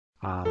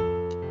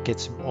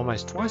Gets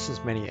almost twice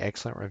as many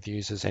excellent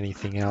reviews as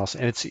anything else,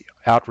 and it's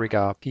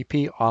Outrigger Phi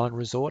Phi Island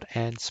Resort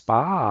and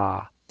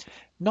Spa.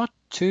 Not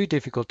too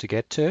difficult to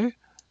get to.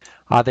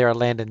 There are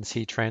land and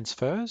sea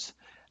transfers,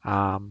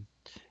 um,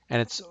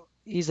 and it's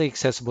easily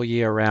accessible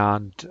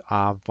year-round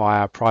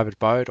via a private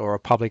boat or a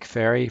public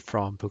ferry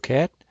from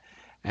Phuket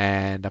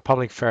and a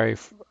public ferry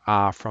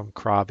from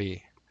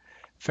Krabi.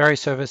 Ferry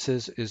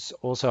services is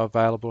also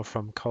available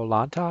from Koh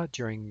Lanta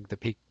during the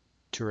peak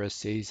tourist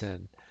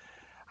season.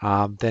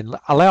 Then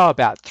allow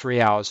about 3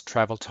 hours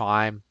travel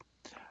time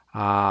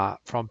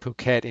from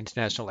Phuket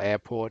International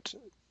Airport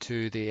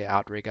to the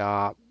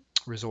Outrigger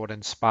Resort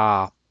and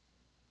Spa.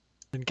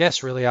 And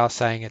guests really are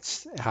saying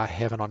it's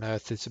heaven on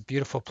earth. It's a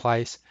beautiful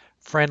place,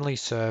 friendly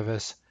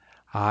service,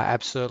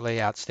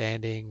 absolutely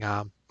outstanding,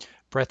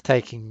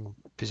 breathtaking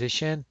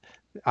position.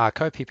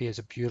 Koh Phi Phi is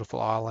a beautiful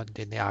island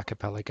in the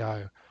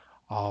archipelago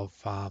of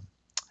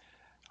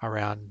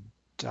around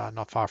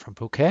not far from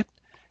Phuket.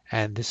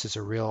 And this is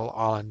a real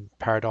island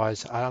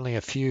paradise. Only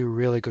a few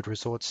really good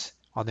resorts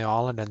on the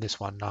island, and this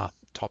one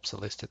tops the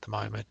list at the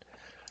moment.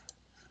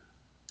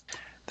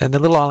 Then the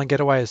little island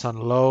getaway is on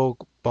Low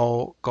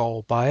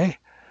Gol Bay,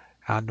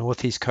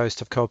 northeast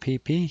coast of Koh Phi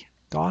Phi,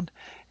 gone,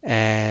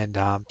 and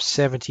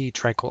 70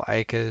 tranquil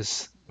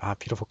acres,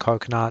 beautiful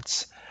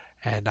coconuts,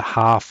 and a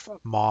half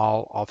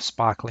mile of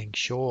sparkling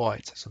shore,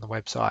 it says on the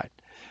website.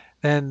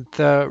 Then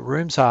the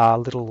rooms are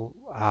little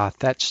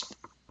thatched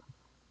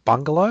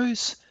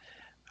bungalows,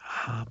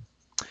 um,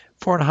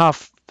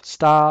 4.5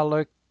 star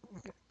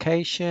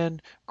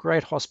location,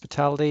 great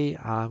hospitality.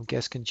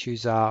 Guests can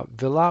choose a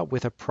villa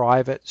with a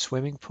private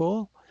swimming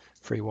pool,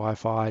 free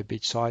Wi-Fi,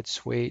 beachside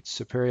suite,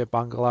 superior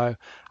bungalow,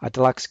 a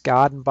deluxe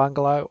garden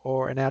bungalow,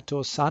 or an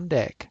outdoor sun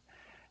deck.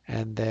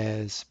 And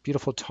there's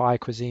beautiful Thai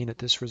cuisine at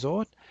this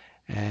resort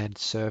and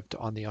served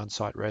on the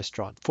on-site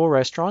restaurant. 4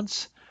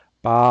 restaurants,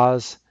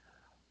 bars,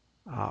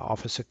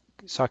 offer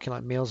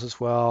succulent meals as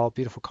well,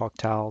 beautiful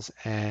cocktails,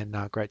 and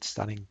great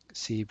stunning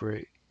sea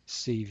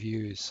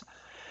views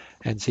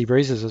and sea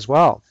breezes as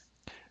well.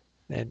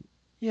 And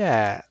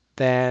yeah,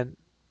 then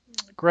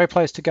great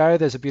place to go.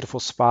 There's a beautiful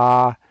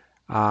spa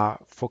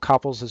for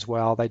couples as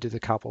well. They do the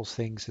couples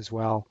things as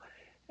well.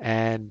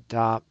 And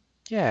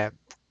yeah,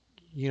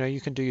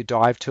 you can do your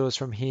dive tours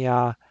from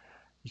here.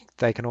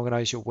 They can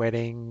organize your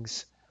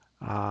weddings.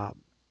 Um,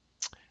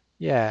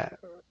 yeah,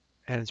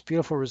 and it's a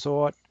beautiful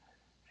resort.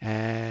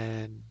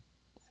 And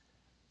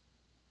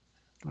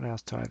what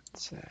else do I have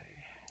to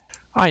say?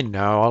 I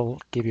know.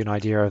 I'll give you an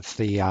idea of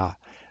the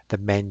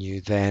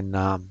menu then.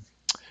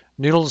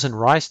 Noodles and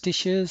rice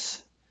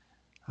dishes,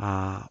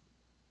 uh,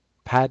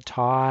 pad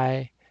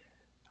thai,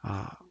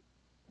 uh,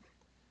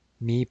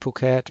 mee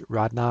Phuket,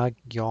 Radna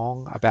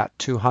Gyong, about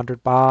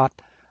 200 baht.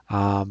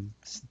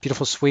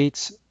 Beautiful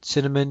sweets,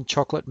 cinnamon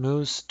chocolate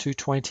mousse,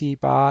 220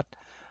 baht.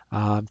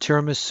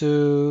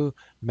 Tiramisu,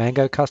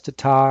 mango custard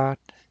tart,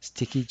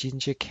 sticky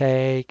ginger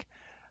cake,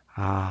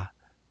 uh,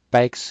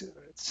 bakes,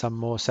 some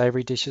more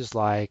savory dishes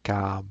like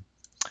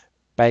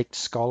baked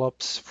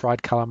scallops,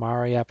 fried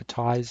calamari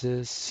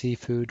appetizers,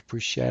 seafood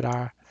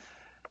bruschetta.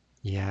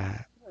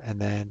 Yeah, and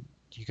then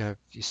you go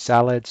your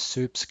salads,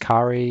 soups,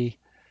 curries,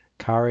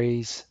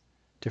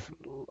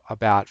 different,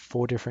 about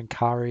 4 different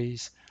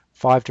curries,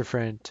 5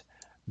 different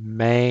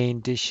main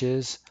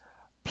dishes,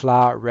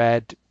 pla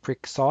red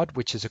prick sod,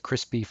 which is a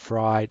crispy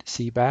fried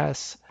sea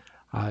bass,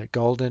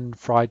 golden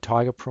fried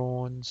tiger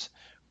prawns,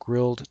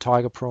 grilled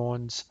tiger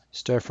prawns,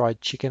 stir-fried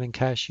chicken and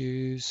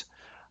cashews,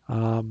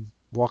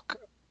 wok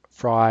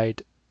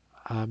fried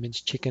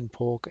minced chicken,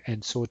 pork,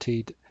 and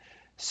sauteed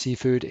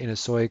seafood in a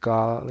soy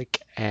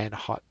garlic and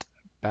hot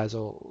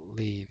basil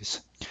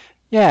leaves.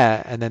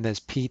 Yeah, and then there's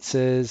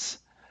pizzas,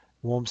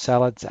 warm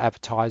salads,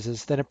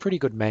 appetizers, then a pretty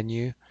good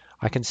menu.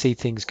 I can see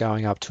things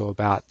going up to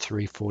about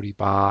 340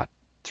 baht,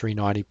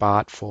 390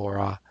 baht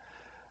for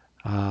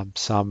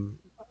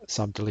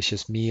some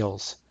delicious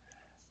meals,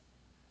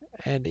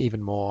 and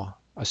even more.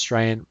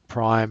 Australian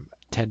prime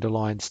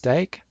tenderloin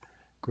steak,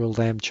 grilled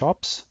lamb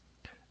chops,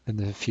 and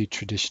there's a few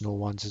traditional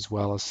ones as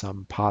well as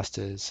some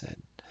pastas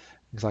and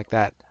things like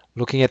that.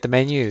 Looking at the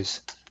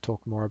menus,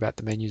 talk more about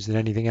the menus than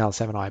anything else,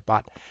 haven't I?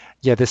 But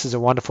yeah, this is a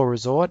wonderful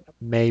resort.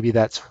 Maybe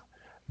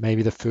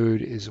the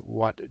food is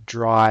what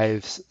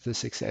drives the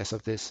success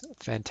of this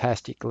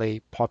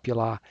fantastically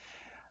popular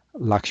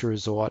luxury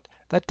resort.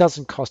 That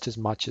doesn't cost as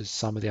much as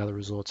some of the other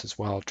resorts as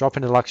well. Drop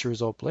into Luxury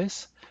Resort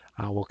Bliss.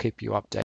 We'll keep you updated.